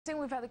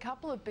We've had a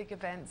couple of big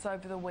events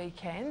over the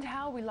weekend.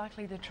 How are we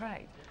likely to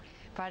trade?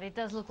 Right, it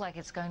does look like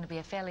it's going to be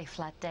a fairly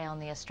flat day on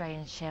the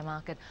Australian share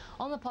market.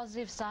 On the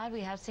positive side, we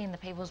have seen the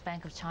People's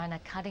Bank of China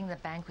cutting the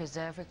bank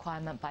reserve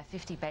requirement by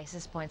 50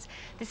 basis points.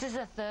 This is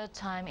the third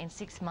time in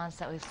 6 months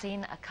that we've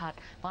seen a cut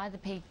by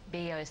the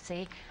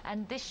PBOC,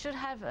 and this should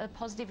have a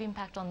positive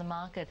impact on the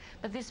market.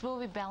 But this will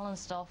be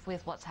balanced off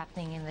with what's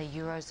happening in the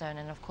Eurozone,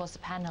 and of course the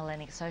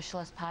Pan-Hellenic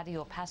Socialist Party,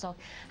 or PASOK,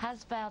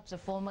 has vowed to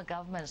form a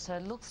government. So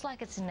it looks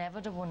like it's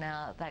inevitable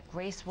now that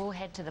Greece will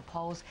head to the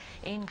polls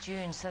in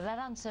June. So that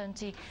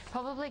uncertainty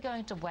probably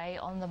going to weigh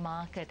on the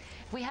market.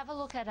 If we have a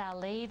look at our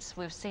leads,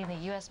 we've seen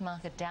the US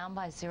market down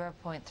by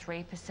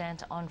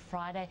 0.3% on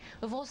Friday.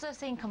 We've also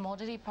seen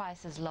commodity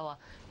prices lower.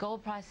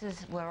 Gold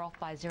prices were off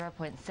by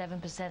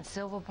 0.7%,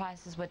 silver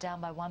prices were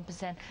down by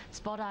 1%,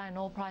 spot iron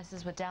ore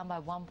prices were down by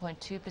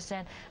 1.2%,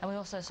 and we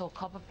also saw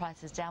copper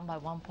prices down by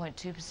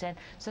 1.2%.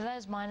 So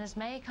those miners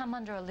may come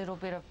under a little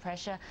bit of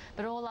pressure,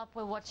 but all up,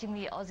 we're watching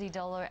the Aussie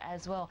dollar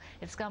as well.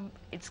 It's come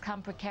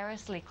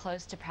precariously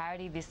close to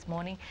parity this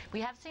morning.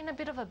 We have seen a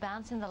bit of a bounce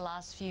in the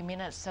last few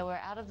minutes, so we're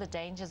out of the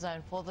danger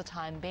zone for the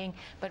time being,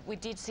 but we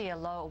did see a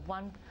low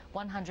of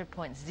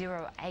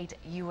 100.08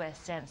 US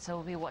cents, so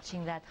we'll be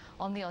watching that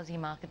on the Aussie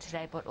market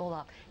today. But all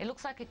up, it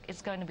looks like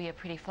it's going to be a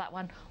pretty flat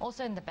one.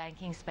 Also in the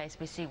banking space,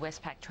 we see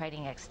Westpac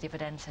trading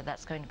ex-dividend, so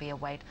that's going to be a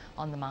weight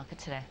on the market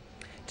today.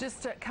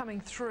 Just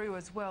coming through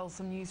as well,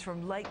 some news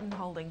from Leighton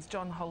Holdings.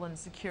 John Holland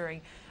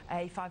securing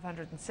a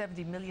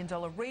 $570 million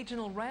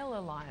Regional Rail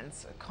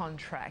Alliance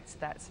contract.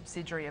 That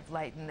subsidiary of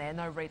Leighton there.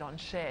 No read on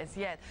shares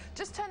yet.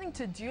 Just turning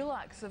to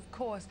Dulux, of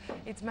course,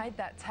 it's made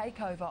that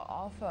takeover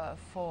offer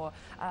for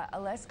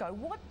Alesco.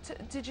 What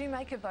did you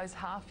make of those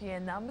half-year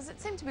numbers? It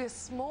seemed to be a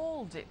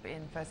small dip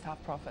in first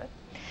half profit.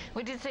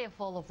 We did see a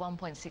fall of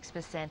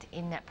 1.6%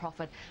 in net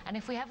profit. And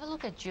if we have a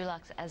look at Dulux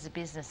as a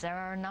business, there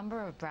are a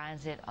number of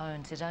brands it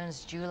owns. It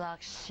owns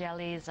Dulux,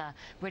 Shelley's,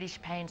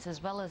 British Paints,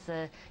 as well as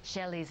the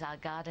Shelley's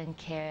garden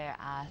care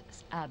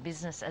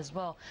business as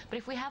well. But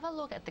if we have a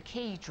look at the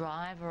key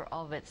driver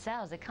of its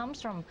sales, it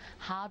comes from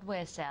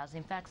hardware sales.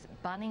 In fact,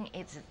 Bunnings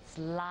is its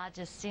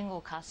largest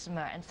single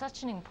customer and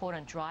such an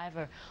important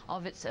driver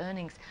of its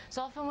earnings.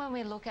 So often when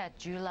we look at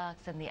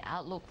Dulux and the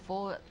outlook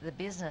for the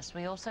business,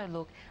 we also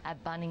look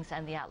at Bunnings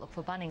and the outlook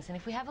for Bunnings. And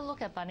if we have a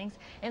look at Bunnings,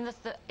 in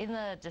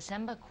the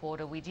December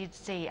quarter, we did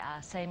see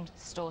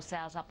same-store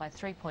sales up by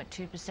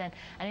 3.2%,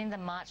 and in the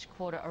March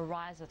quarter, a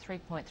rise of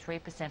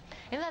 3.3%.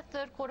 In that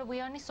third quarter,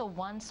 we only saw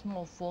one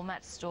small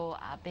format store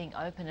being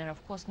opened, and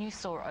of course, new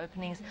store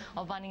openings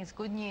of Bunnings,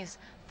 good news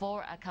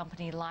for a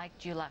company like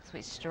Dulux,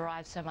 which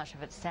derives so much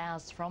of its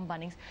sales from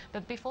Bunnings.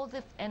 But before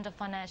the end of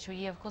financial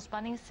year, of course,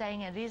 Bunnings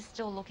saying it is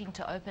still looking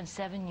to open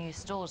 7 new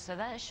stores, so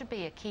that should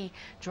be a key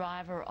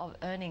driver of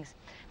earnings.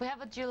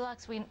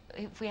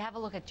 If we have a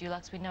look at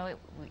Dulux, we know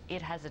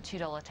it has a $2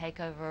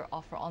 takeover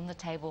offer on the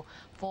table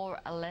for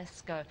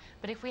Alesco.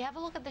 But if we have a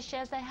look at the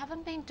shares, they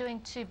haven't been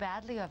doing too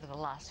badly over the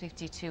last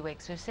 52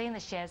 weeks. We've seen the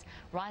shares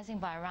rising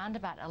by around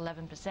about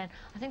 11%.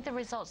 I think the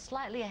results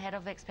slightly ahead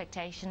of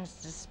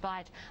expectations,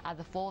 despite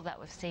the fall that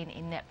we've seen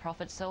in net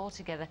profits. So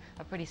altogether,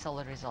 a pretty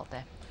solid result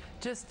there.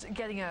 Just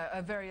getting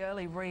a very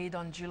early read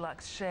on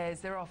Dulux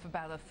shares. They're off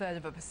about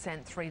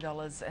 1/3%,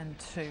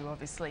 $3.02,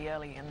 obviously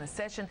early in the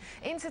session.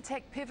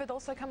 Incitec Pivot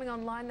also coming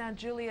online now,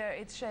 Julia.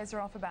 Its shares are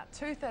off about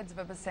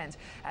 2/3%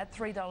 at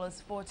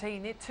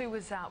 $3.14. It too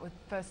was out with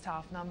first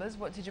half numbers.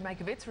 What did you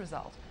make of its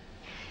result?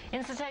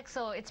 Incitec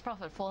saw its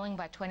profit falling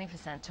by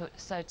 20%, to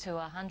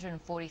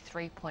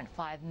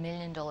 $143.5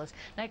 million.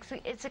 Now,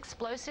 its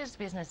explosives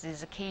business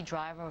is a key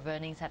driver of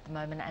earnings at the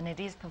moment, and it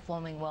is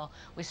performing well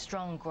with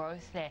strong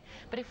growth there.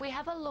 But if we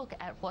have a look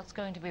at what's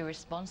going to be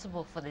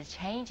responsible for the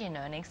change in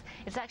earnings,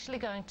 it's actually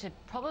going to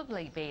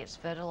probably be its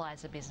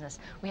fertilizer business.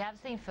 We have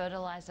seen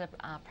fertilizer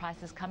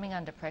prices coming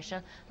under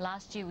pressure.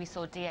 Last year, we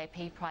saw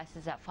DAP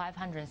prices at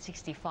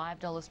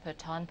 $565 per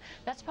tonne.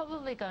 That's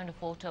probably going to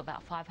fall to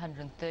about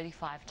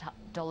 $535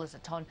 a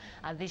tonne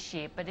this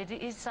year, but it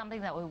is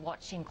something that we're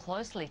watching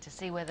closely to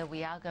see whether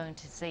we are going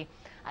to see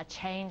a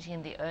change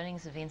in the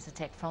earnings of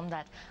Incitec from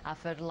that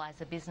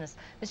fertilizer business.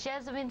 The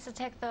shares of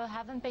Incitec, though,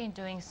 haven't been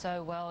doing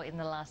so well in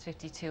the last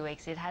 52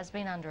 weeks. It has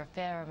been under a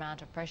fair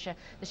amount of pressure.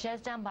 The shares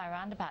down by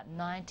around about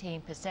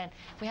 19%.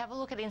 If we have a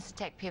look at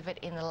Incitec Pivot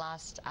in the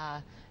last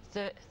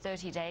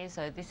 30 days,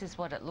 so this is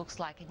what it looks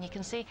like, and you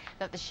can see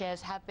that the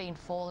shares have been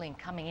falling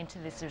coming into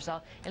this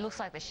result. It looks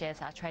like the shares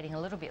are trading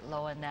a little bit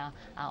lower now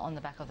on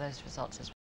the back of those results as well.